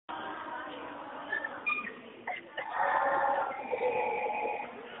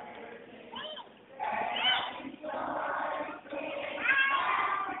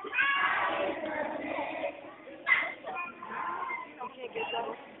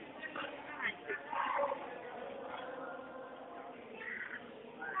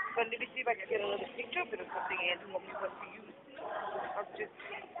But let me see if I can get another picture of it or something and what we want to use. I'm just.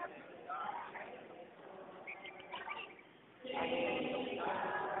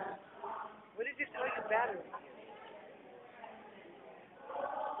 What did it tell you battery?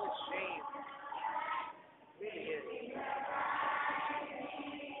 What a shame. Really is.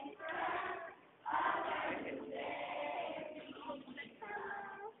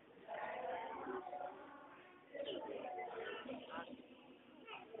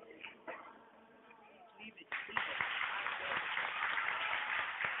 Leave it.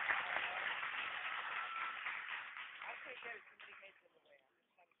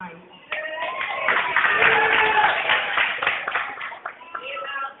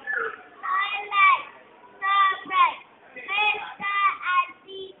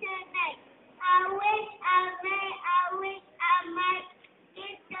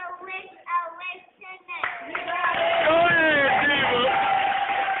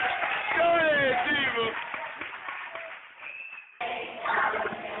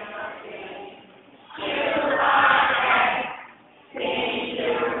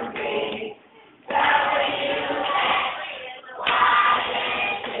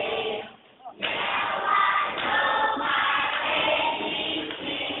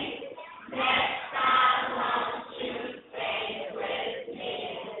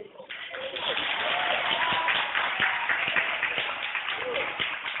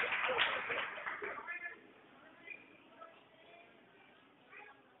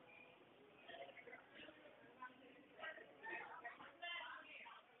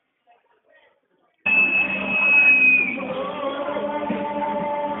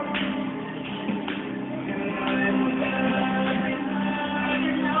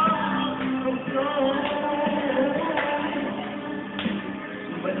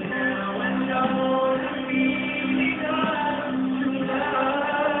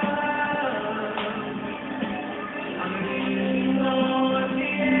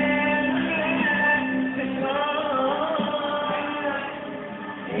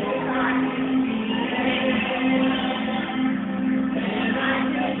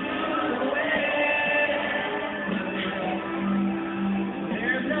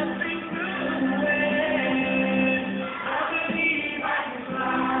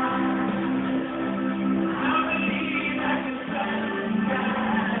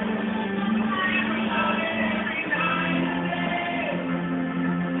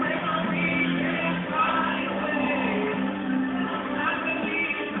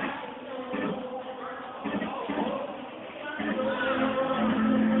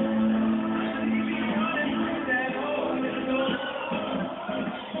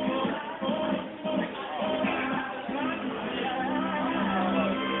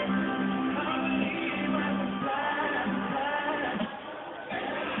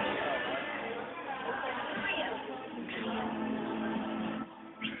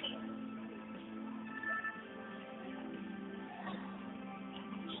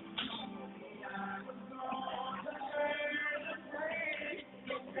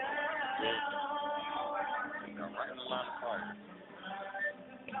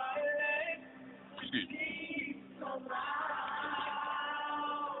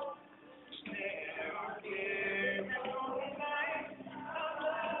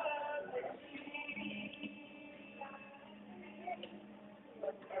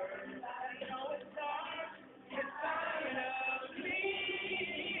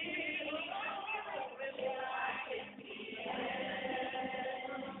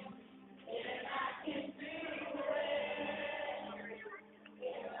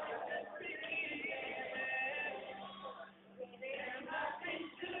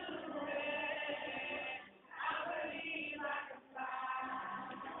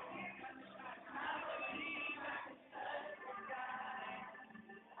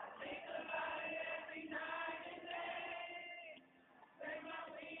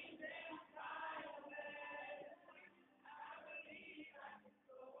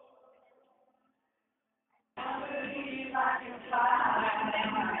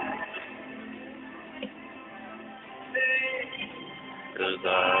 Cause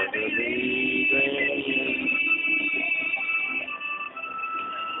I believe in you.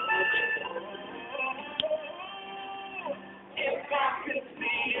 If I could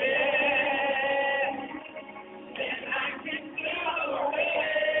see it, then I can do it.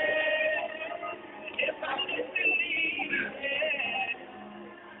 If I could believe it,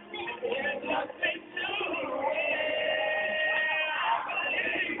 there's nothing to it. I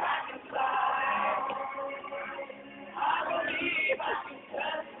believe I can fly. I believe I can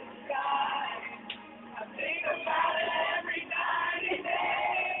touch the sky. I think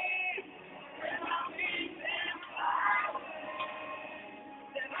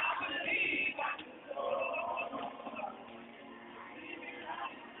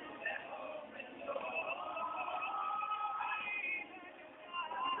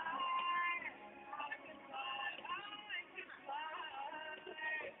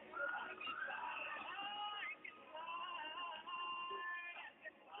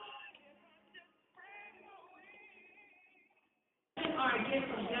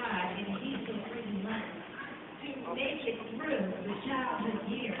make it through the childhood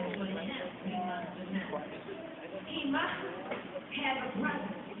years with him, we must remember. He must have a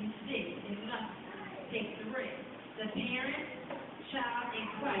brother, you see, it must take three. The parent, child, and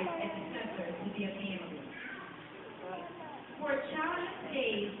Christ at the center to be a family. For a child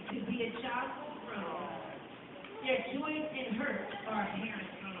stage to be a child grown, their joys and hurts are apparent.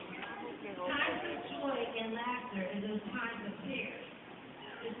 Times of joy and laughter and those times of fear.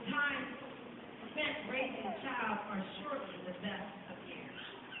 The times spent raising a child are surely the best of years.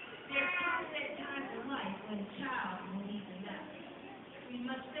 There comes that time in life when a child will need the best. We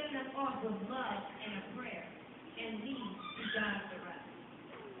must send them off with love and a prayer and leave to God the rest.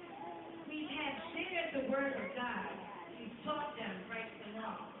 We have shared the word of God. We've taught them right and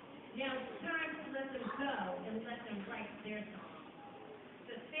wrong. Now it's time to let them go and let them write their song.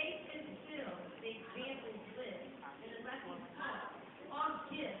 The faith is still, the examples live, and the lessons taught, all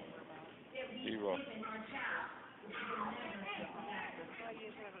gifts that we've given our child, which will never be forgotten.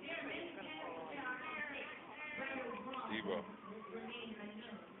 There are many paths a child can take, right or wrong, remain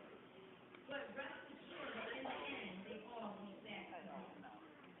unknown. But rest assured that in the end, they all lead back to home.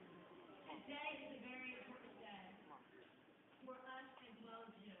 Today is a very important day for us as well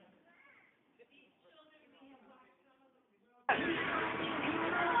as you. These children may have watched some of the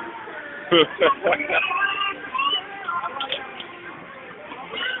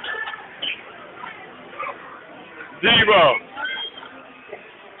Debo.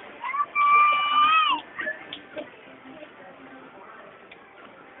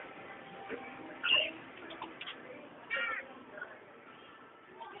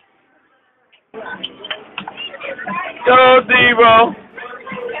 Go, Debo.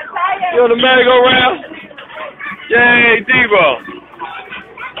 Yo, the merry-go-round. Yay, Debo.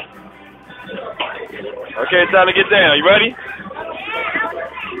 Okay, time to get down. You ready?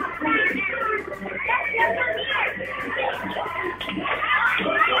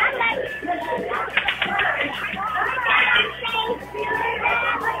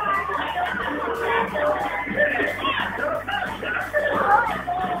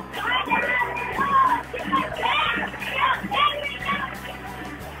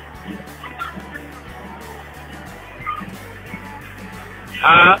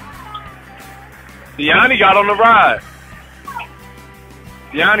 Ciani got on the ride.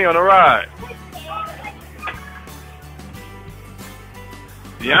 Ciani on the ride.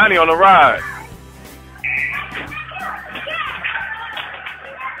 Ciani on the ride.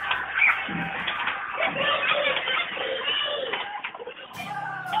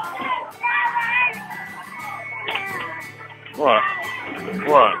 What?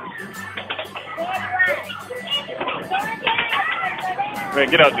 What? Man,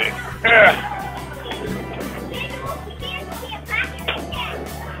 get out there. Yeah.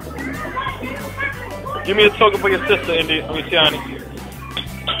 Give me a token for your sister, Indy. I mean, Ciani.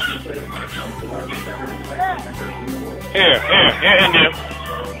 Here, India.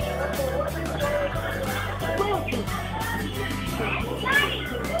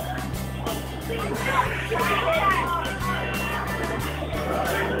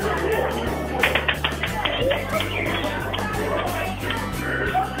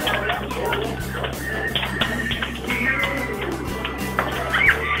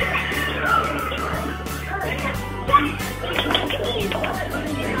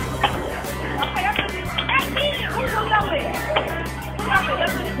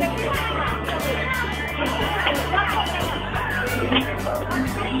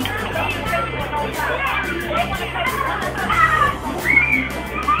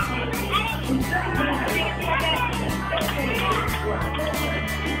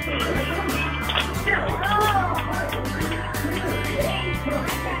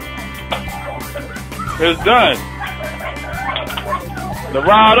 It's done. The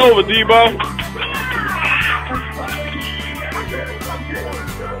ride over, Debo.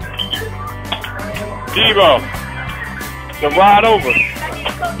 Debo. The ride over.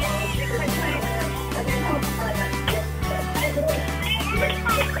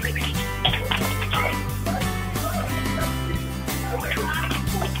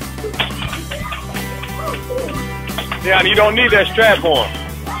 Yeah, you don't need that strap on.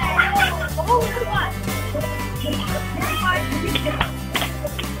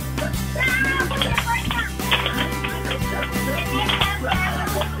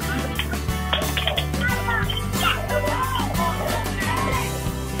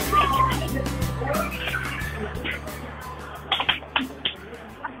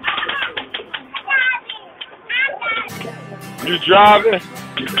 You driving?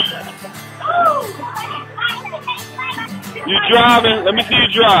 You driving? Let me see you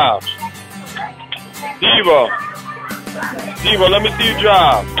drive. Debo. Debo, let me see you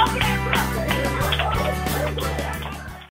drive.